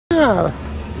Yeah,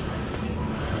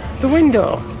 the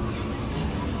window.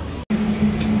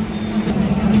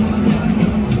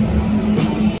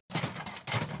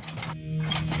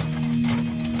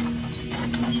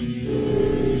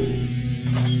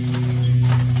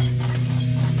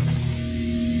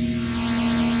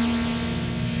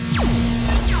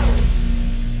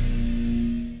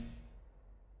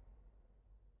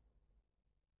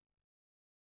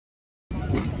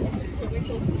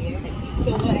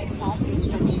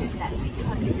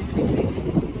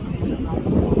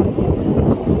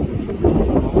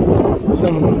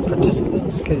 Some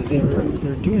participants, because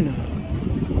they're doing a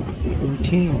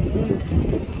routine.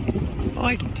 Oh,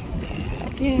 I can do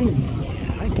that.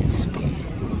 Yeah, I can speed.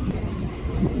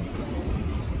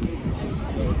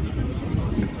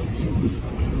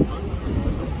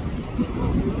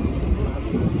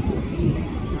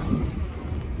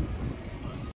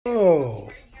 Oh.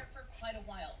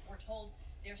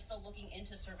 They're still looking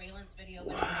into surveillance video.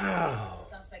 Wow. The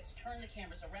suspects turned the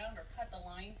cameras around or cut the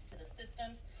lines to the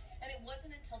systems. And it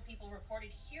wasn't until people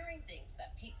reported hearing things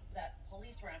that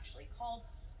police were actually called.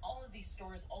 All of these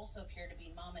stores also appear to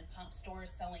be mom and pop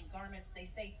stores selling garments. They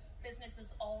say business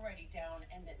is already down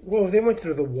and this... Whoa, they went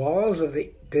through the walls of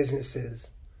the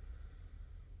businesses.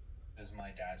 This is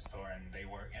my dad's store, and they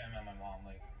work, him and my mom,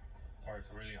 like, work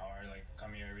really hard, like,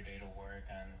 come here every day to work,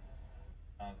 and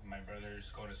my brothers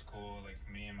go to school, like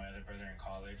me and my other brother in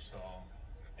college, so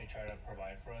they try to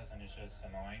provide for us, and it's just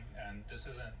annoying. And this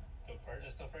isn't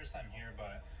it's the first time here,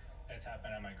 but it's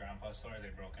happened at my grandpa's store.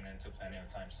 They've broken into plenty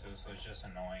of times too, so it's just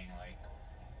annoying, like,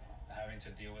 having to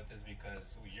deal with this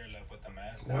because you're left with the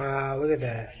mess. Wow, look at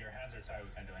that. Your hands are tied, we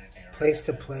can't do anything. Place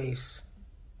to place.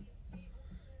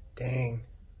 Dang.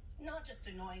 Not just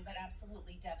annoying, but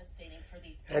absolutely devastating for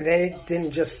these people. And they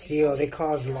didn't just steal, they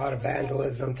caused a lot of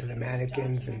vandalism to the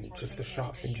mannequins and just the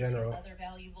shops in general. Other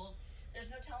valuables.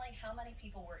 There's no telling how many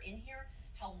people were in here,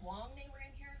 how long they were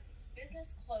in here.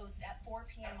 Business closed at 4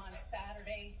 p.m. on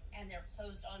Saturday, and they're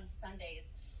closed on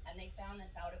Sundays. And they found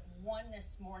this out at 1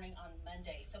 this morning on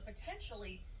Monday. So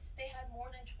potentially, they had more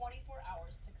than 24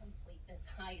 hours to complete this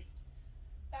heist.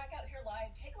 Back out here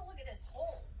live, take a look at this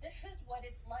hole. This is what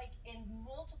it's like in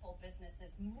multiple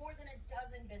businesses, more than a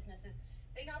dozen businesses.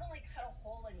 They not only cut a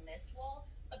hole in this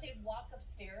wall, but they'd walk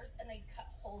upstairs and they'd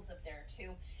cut holes up there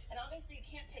too. And obviously you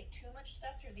can't take too much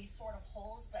stuff through these sort of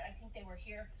holes, but I think they were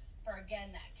here for,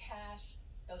 again, that cash,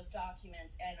 those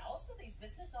documents, and also these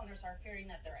business owners are fearing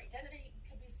that their identity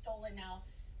could be stolen now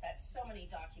that so many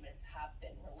documents have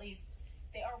been released.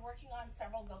 They are working on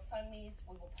several GoFundMes.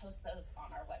 We will post those on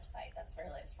our website. That's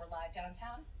very latest. We're live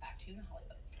downtown. Back to you in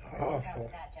Hollywood. Awful.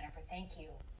 With that, Jennifer, thank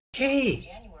you. Hey.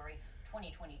 January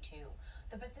 2022,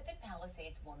 the Pacific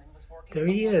Palisades woman was working. There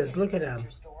he is. Look at him.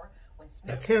 When Smith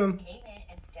That's him. Came in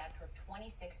and stabbed her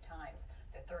 26 times.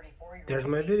 The 34-year-old. There's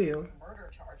my video.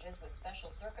 Murder charges with special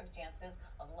circumstances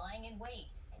of lying in wait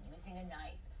and using a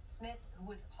knife. Smith, who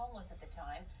was homeless at the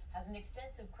time, has an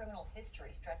extensive criminal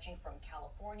history stretching from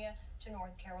California to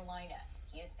North Carolina.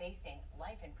 He is facing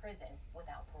life in prison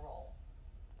without parole.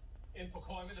 I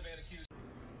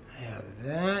have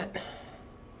that.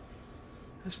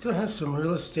 I still have some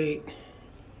real estate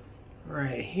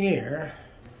right here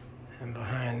and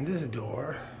behind this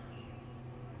door.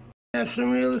 I have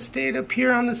some real estate up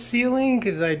here on the ceiling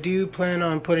because I do plan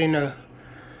on putting a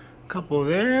couple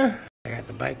there. I got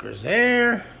the bikers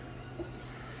there.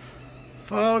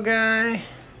 Fall Guy.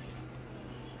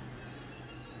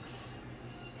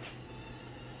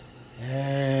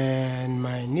 And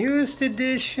my newest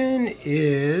addition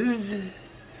is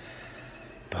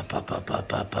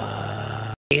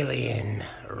Alien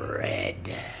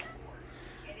Red.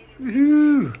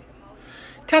 Woohoo!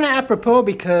 Kind of apropos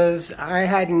because I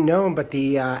hadn't known, but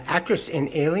the actress in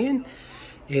Alien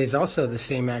is also the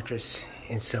same actress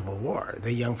in Civil War,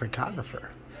 the young photographer.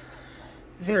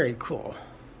 Very cool.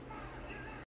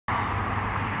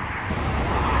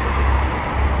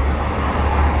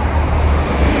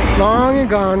 Long and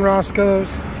gone, Roscoe's.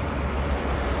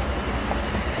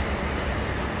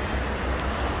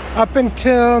 Up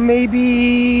until maybe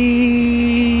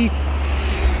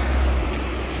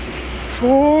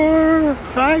 4,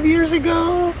 5 years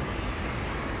ago,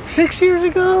 6 years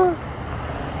ago,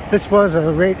 this was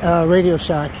a Radio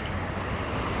Shack.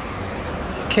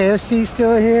 KFC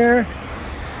still here,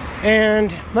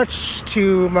 and much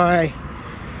to my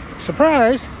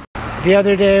surprise, the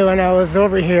other day when I was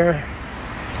over here,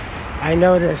 I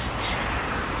noticed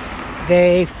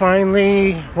they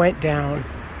finally went down.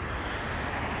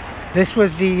 This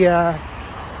was the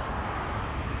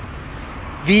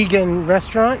vegan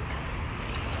restaurant.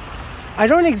 I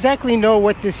don't exactly know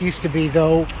what this used to be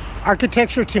though,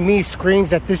 architecture to me screams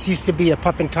that this used to be a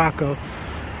Pup and Taco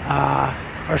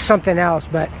or something else,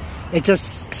 but it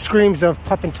just screams of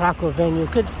Pup and Taco venue.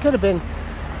 Could have been,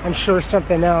 I'm sure,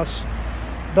 something else.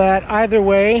 But either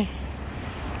way,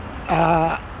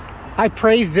 I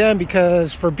praise them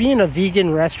because for being a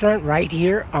vegan restaurant right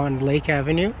here on Lake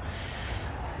Avenue,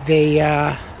 they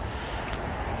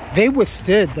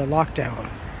withstood the lockdown.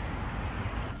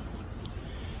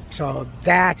 So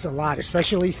that's a lot,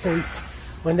 especially since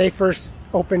when they first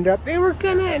opened up, they were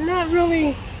gonna not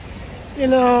really, you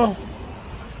know,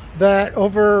 but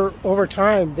over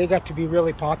time they got to be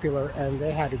really popular and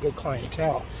they had a good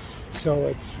clientele. So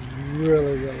it's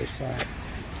really, really sad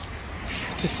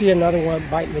to see another one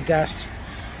biting the dust.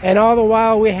 And all the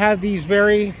while we have these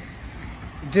very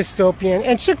dystopian,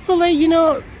 and Chick-fil-A, you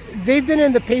know, they've been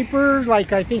in the paper,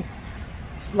 like I think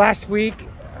last week,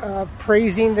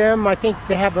 praising them. I think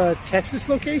they have a Texas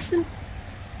location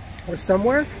or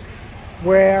somewhere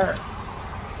where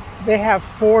they have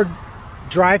 4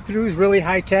 drive-thrus, really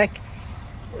high-tech,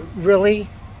 really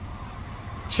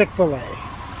Chick-fil-A.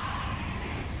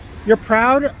 You're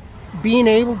proud being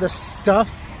able to stuff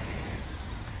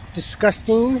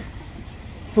disgusting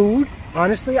food,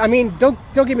 honestly. I mean, don't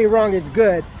get me wrong, it's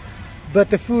good,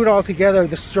 but the food altogether,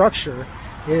 the structure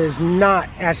is not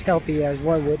as healthy as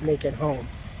one would make at home.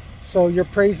 So you're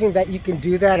praising that you can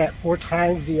do that at 4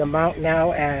 times the amount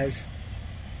now as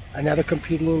another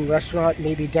competing restaurant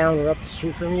maybe down or up the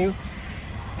street from you.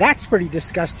 That's pretty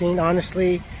disgusting,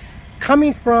 honestly,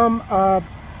 coming from a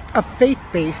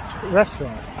faith-based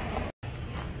restaurant.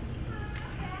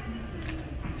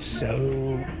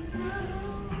 So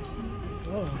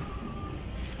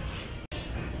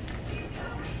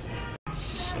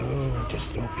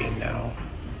dystopian now.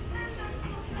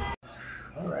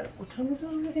 All right, what time is it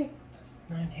already?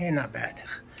 9 here, not bad.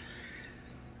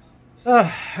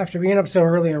 After being up so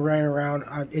early and running around,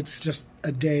 it's just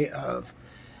a day of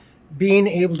being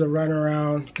able to run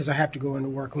around because I have to go into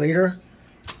work later.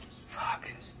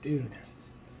 Fuck, dude.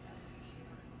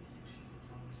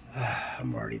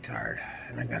 I'm already tired,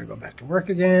 and I gotta go back to work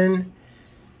again,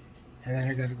 and then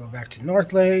I gotta go back to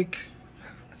North Lake.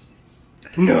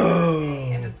 No.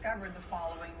 And discovered the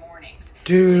following mornings.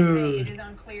 Dude. It is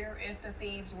unclear if the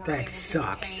thieves were that able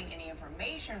sucks. to obtain any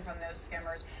information from those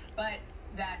skimmers, but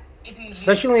that if you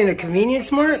especially in a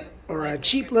convenience mart or a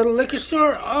cheap little liquor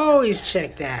store, always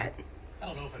check that. I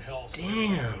don't know if it helps.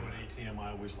 Damn. ATM,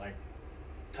 I always like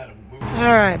try to move.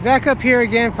 All right, back up here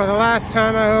again for the last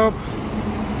time, I hope,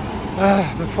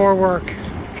 before work.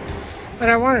 But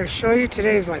I wanted to show you,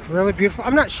 today is like really beautiful.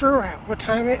 I'm not sure what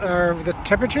time it, or the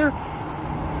temperature,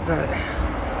 but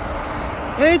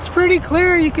it's pretty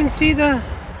clear. You can see the,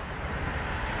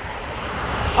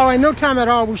 oh, in no time at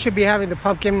all we should be having the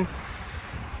pumpkin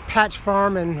patch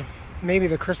farm and maybe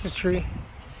the Christmas tree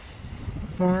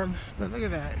farm. But look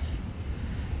at that,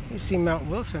 you see Mount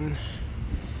Wilson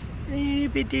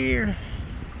right there.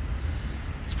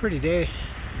 It's a pretty day.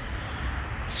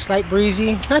 Slight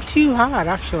breezy, not too hot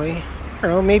actually. I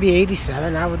don't know, maybe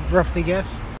 87 I would roughly guess.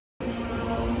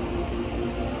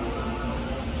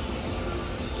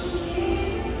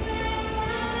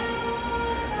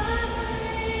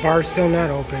 Bar's still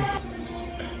not open.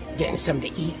 Getting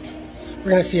something to eat. We're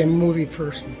gonna see a movie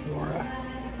first before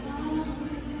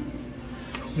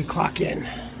we clock in.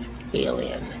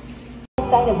 Alien.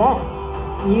 Site events.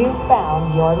 You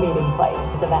found your meeting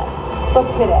place. Events.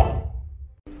 Book today.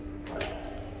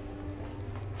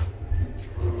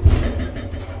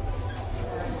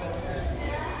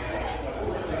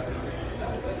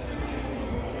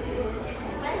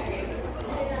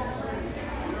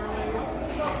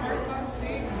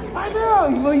 I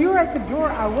know. Well, you were at the door.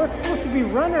 I was supposed to be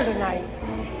runner tonight,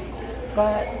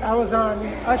 but I was on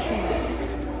ushering.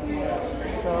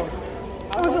 So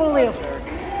it was only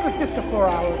it was just a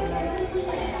 4-hour night.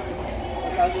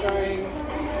 Ushering,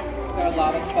 is there a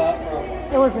lot of stuff? Or?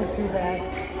 It wasn't too bad.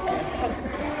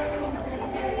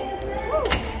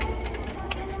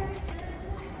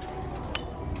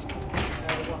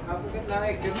 Well, have a good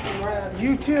night. Get some rest.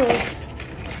 You too.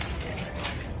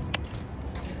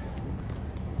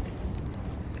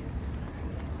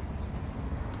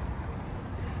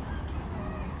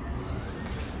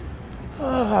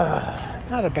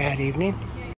 Not a bad evening.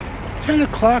 10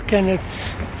 o'clock and it's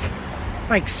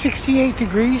like 68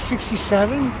 degrees,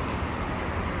 67.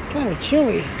 Kind of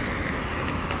chilly.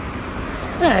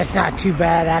 It's not too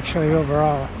bad actually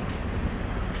overall.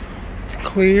 It's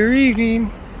clear evening.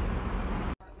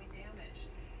 Partly damaged.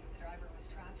 The driver was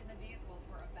trapped in the vehicle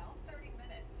for about 30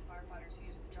 minutes. Firefighters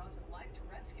used the jaws of life to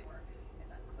rescue her. It's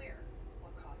unclear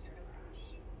what caused her to crash.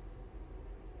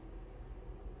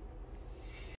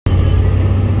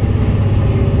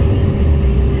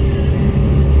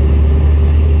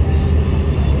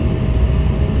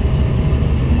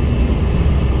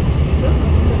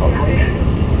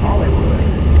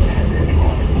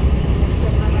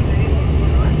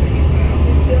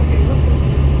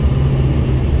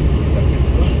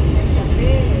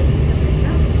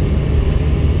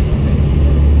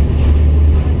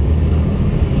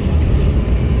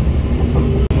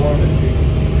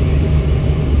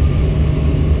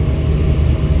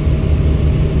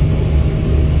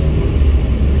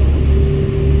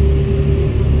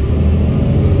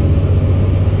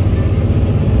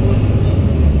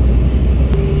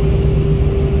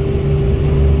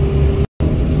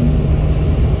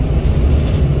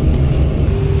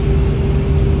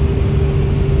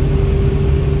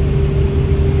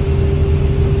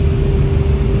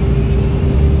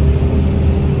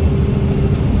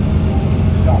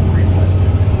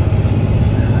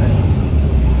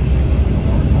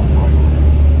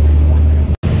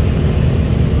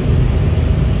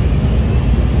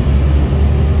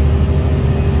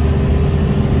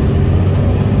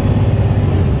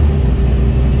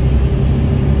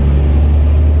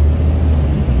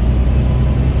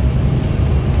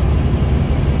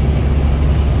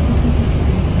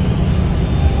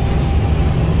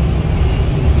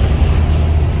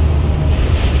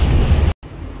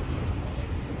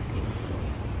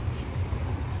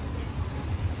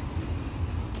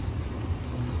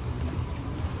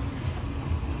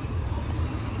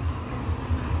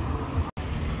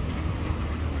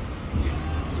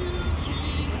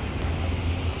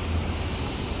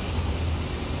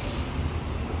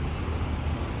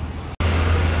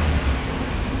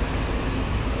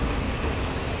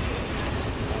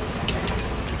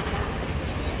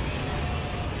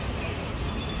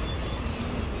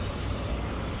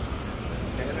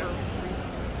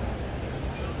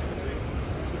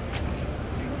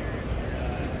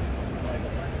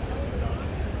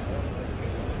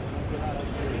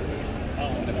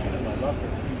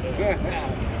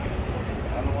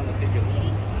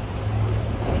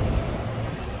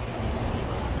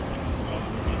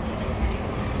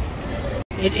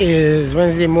 It is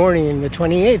Wednesday morning, the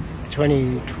 28th,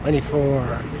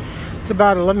 2024. It's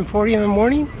about 11:40 in the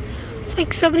morning. It's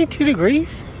like 72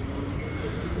 degrees.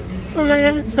 Something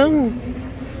like that.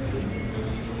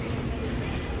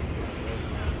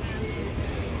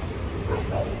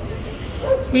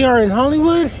 We are in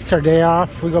Hollywood. It's our day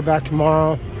off. We go back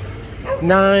tomorrow.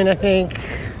 9, I think,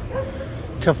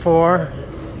 to 4.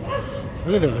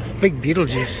 Look at the big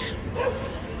Beetlejuice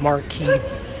marquee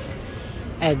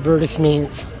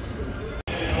advertisements.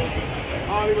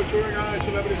 Hollywood touring on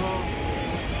Celebrity Hall.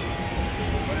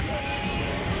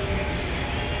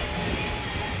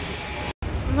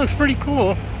 It looks pretty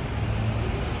cool.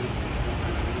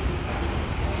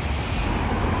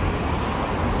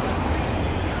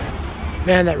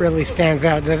 Man, that really stands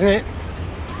out, doesn't it?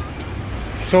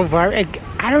 So vibrant.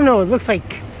 I don't know, it looks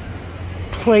like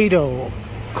Play-Doh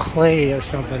clay or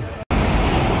something.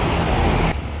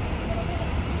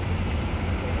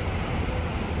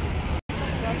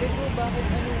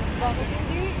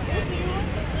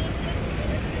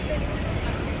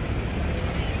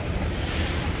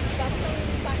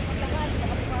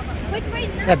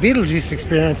 That Beetlejuice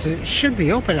experience, it should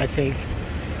be open, I think.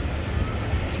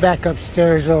 It's back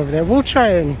upstairs over there. We'll try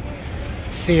and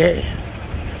see it,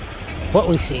 what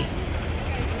we see.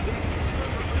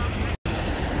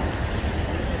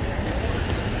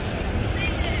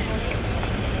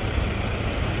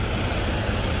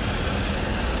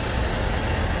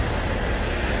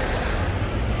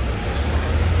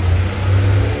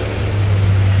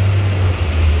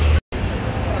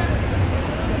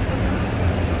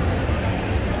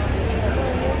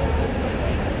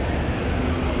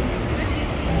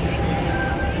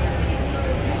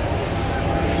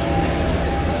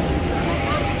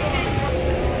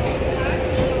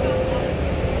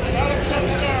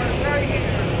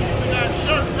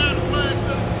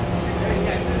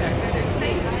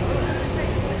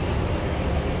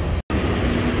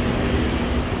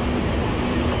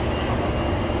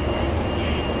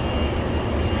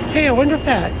 Hey, I wonder if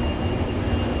that,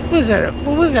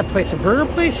 what was that place, a burger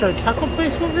place or a taco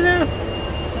place over there?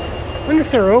 I wonder if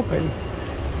they're open.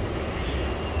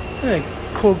 Like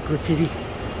cool graffiti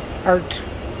art.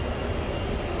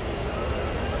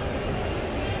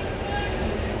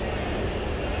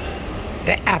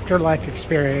 The afterlife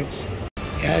experience.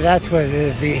 Yeah, that's what it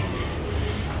is, the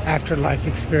afterlife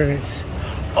experience.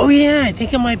 Oh yeah, I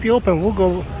think it might be open. We'll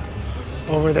go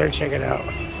over there and check it out.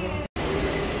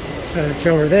 So it's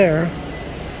over there.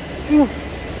 Ooh,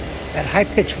 that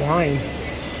high-pitched whine.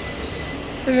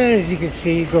 And then as you can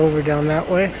see, you go over down that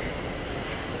way.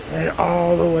 And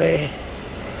all the way.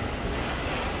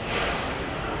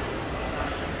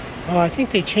 Oh, I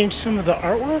think they changed some of the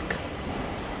artwork.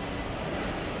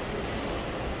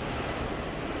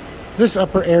 This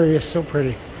upper area is so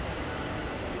pretty.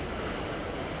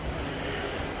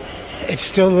 It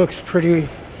still looks pretty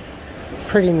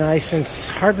nice, and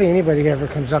hardly anybody ever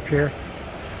comes up here.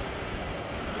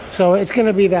 So it's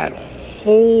gonna be that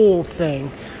whole thing.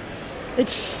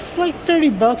 It's like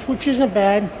 $30, which isn't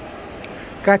bad.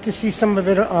 Got to see some of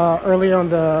it earlier on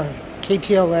the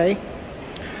KTLA,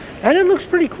 and it looks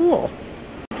pretty cool.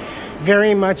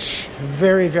 Very much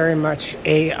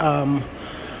a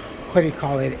what do you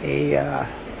call it?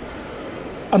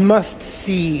 A must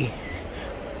see.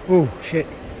 Ooh, shit.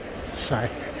 Sorry.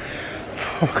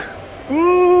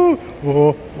 Ooh,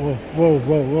 whoa, whoa, whoa,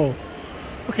 whoa, whoa.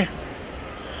 Okay.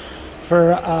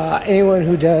 For anyone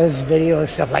who does video and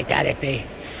stuff like that, if they,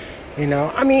 you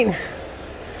know, I mean,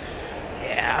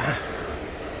 yeah.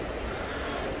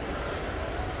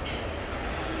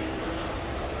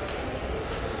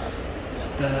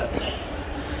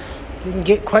 Didn't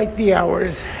get quite the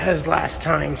hours as last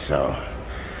time, so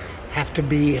have to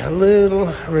be a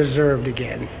little reserved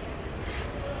again.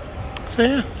 So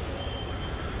yeah.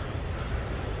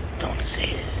 Don't say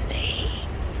his name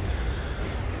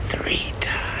 3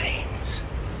 times.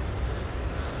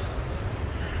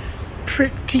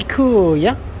 Pretty cool,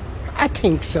 yeah? I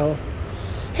think so.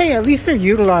 Hey, at least they're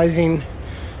utilizing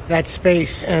that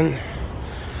space. And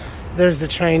there's the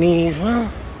Chinese.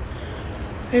 Well,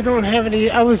 they don't have any.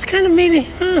 I was kind of maybe,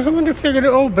 I wonder if they're going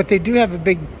to, oh, but they do have a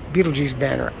big Beetlejuice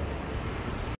banner.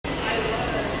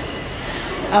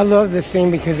 I love this thing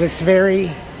because it's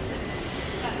very,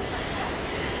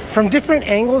 from different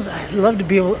angles. I'd love to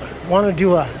be able, want to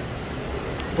do a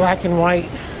black and white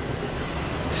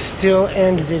still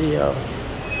and video.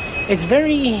 It's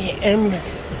very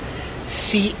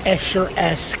M.C.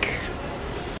 Escher-esque.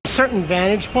 Certain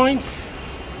vantage points,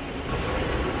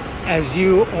 as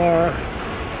you or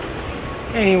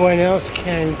anyone else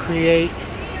can create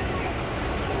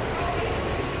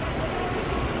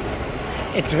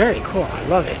It's very cool. I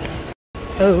love it.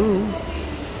 Oh.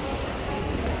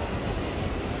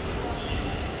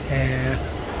 Yeah.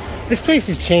 This place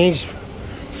has changed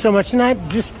so much, not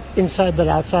just inside but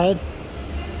outside.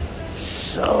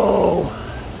 So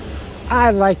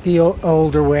I like the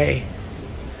older way.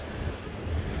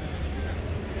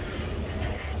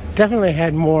 Definitely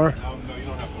had more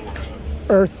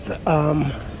earth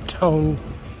tone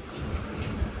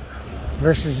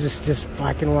versus this just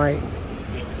black and white.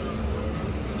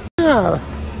 Ah,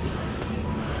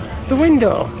 the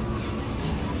window.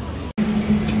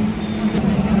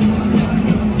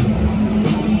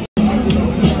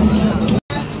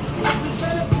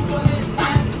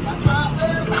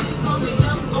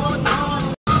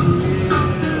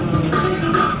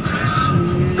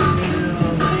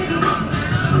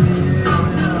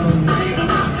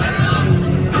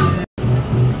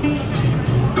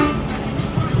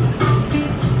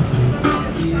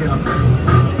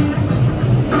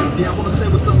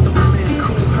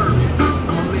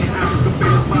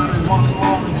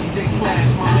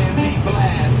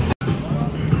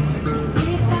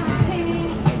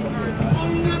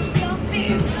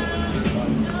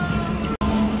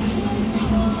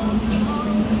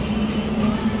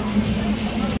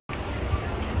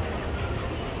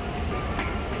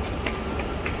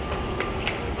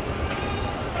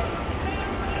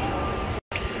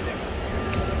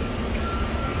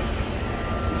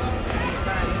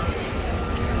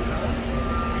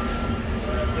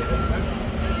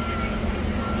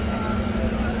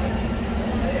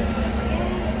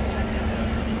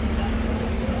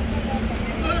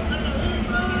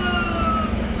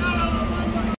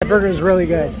 Burger is really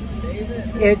good.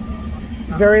 It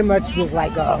very much was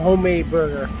like a homemade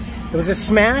burger. It was a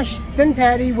smashed thin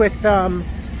patty with the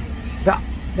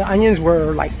onions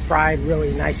were like fried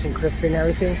really nice and crispy and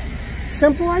everything.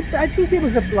 Simple. I think it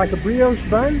was like a brioche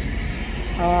bun.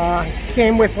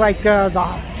 Came with like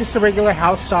just a regular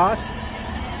house sauce,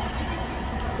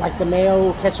 like the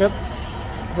mayo ketchup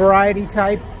variety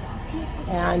type,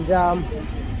 and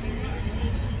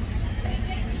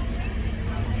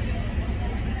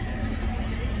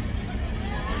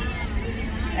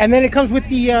and then it comes with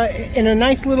the in a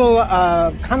nice little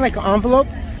kind of like envelope,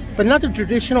 but not the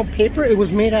traditional paper. It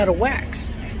was made out of wax,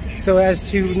 so as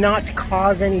to not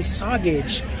cause any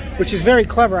soggage, which is very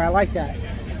clever. I like that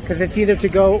because it's either to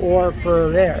go or for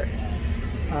there.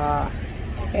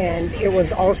 And it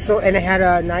was also, and it had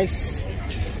a nice,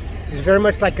 it was very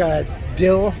much like a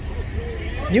dill,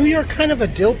 New York kind of a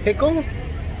dill pickle.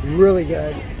 Really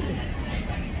good,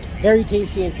 very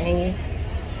tasty and tangy.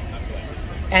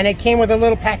 And it came with a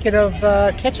little packet of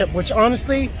ketchup, which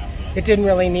honestly, it didn't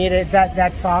really need it,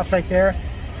 that sauce right there.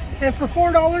 And for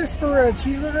 $4 for a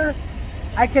cheeseburger,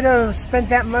 I could have spent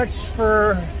that much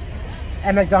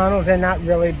at McDonald's and not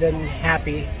really been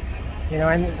happy. You know,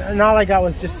 and all I got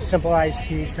was just a simple iced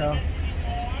tea, so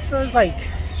it was like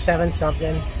 7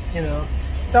 something, you know.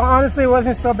 So honestly, it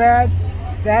wasn't so bad.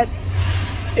 That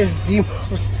is the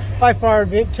most, by far,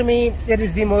 to me, it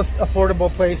is the most affordable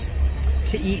place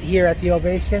to eat here at the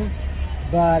Ovation,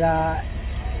 but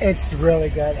it's really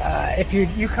good. If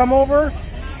you come over,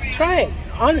 try it,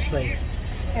 honestly.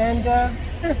 And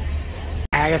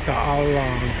Agatha all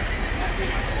along.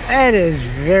 That is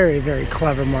very, very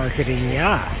clever marketing.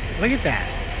 Yeah, look at that.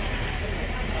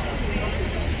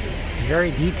 It's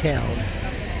very detailed.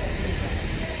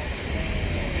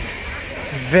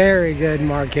 Very good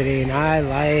marketing. I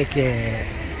like it.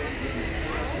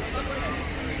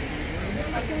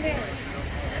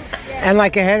 And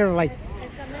like ahead of like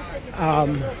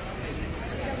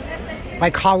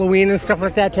Halloween and stuff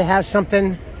like that, to have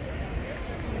something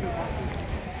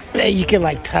that you can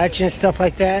like touch and stuff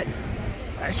like that.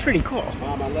 That's pretty cool.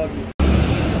 Mom, I love you.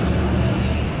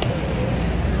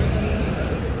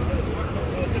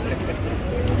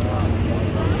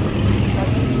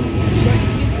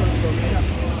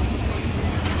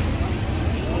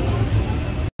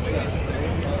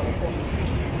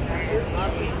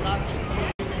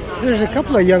 There's a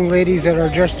couple of young ladies that are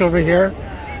dressed over here.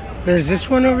 There's this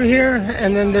one over here,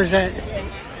 and then there's that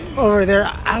over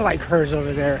there. I like hers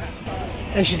over there.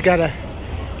 And she's got a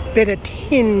bit of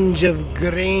tinge of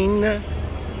green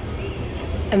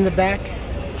in the back.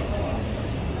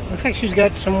 Looks like she's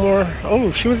got some more.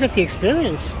 Oh, she was at the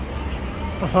experience.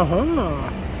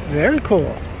 Very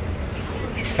cool.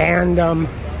 Fandom.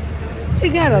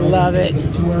 You gotta love it.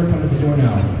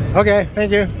 Okay,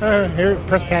 thank you. Here,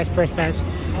 press pass, press pass.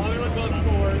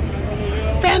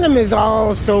 Fandom is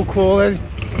all so cool. As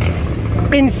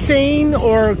insane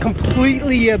or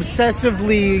completely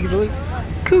obsessively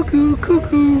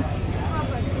cuckoo.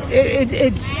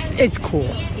 It's cool.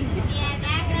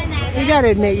 You gotta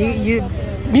admit, you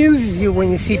amuses you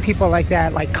when you see people like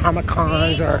that, like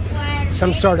Comic-Cons or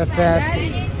some sort of fest.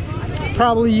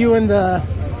 Probably you and the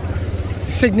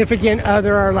significant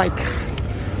other are like,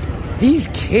 these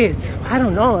kids, I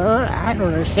don't know, I don't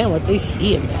understand what they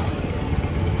see in that.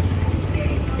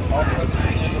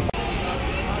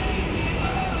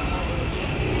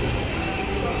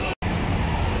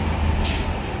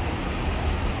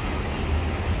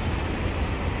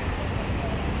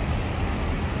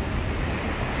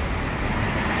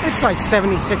 It's like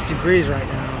 76 degrees right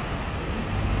now.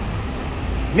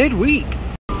 Midweek.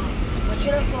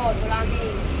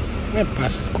 That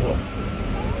bus is cool.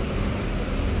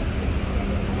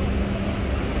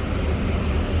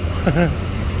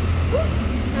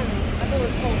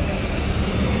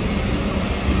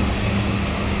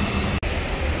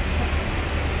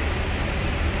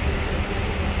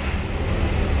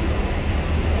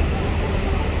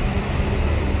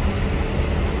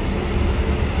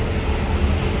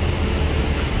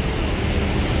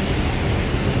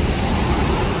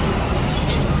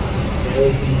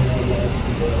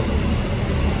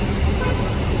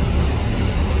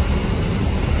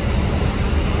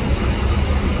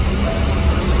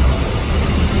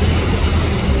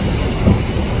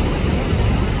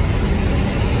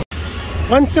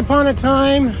 Once upon a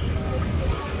time,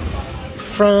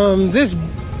 from this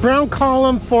brown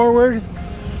column forward,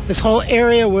 this whole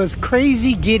area was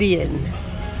crazy Gideon.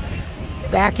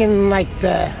 Back in like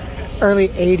the early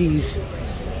 80s.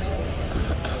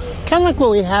 Kind of like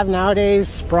what we have nowadays,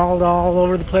 sprawled all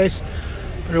over the place.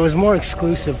 But it was more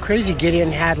exclusive. Crazy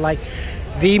Gideon had like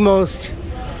the most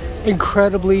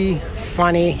incredibly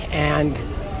funny and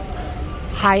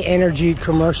high energy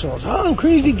commercials. Oh, I'm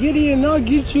Crazy Gideon, I'll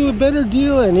get you a better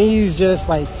deal. And he's just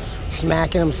like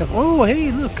smacking himself. Oh,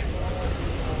 hey, look.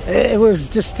 It was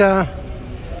just, it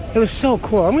was so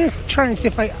cool. I'm going to try and see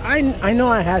if I know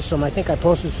I had some. I think I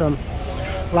posted some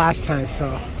last time,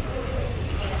 so.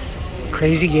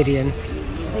 Crazy Gideon.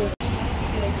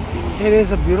 It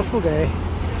is a beautiful day.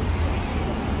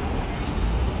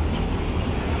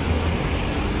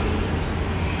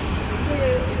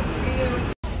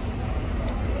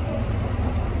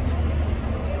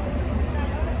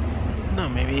 No,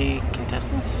 maybe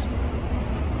contestants?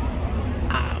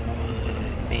 I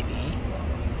would maybe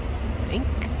think.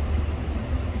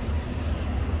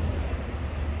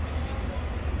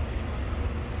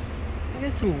 I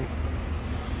got some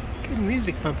good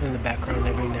music pumping in the background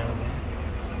every now and then.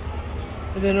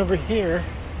 And then over here,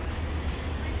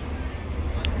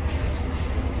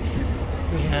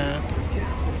 we have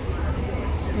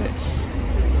this.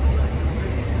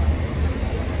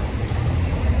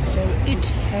 So it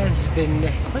has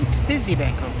been quite busy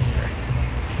back over here.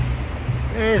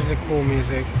 There's the cool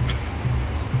music.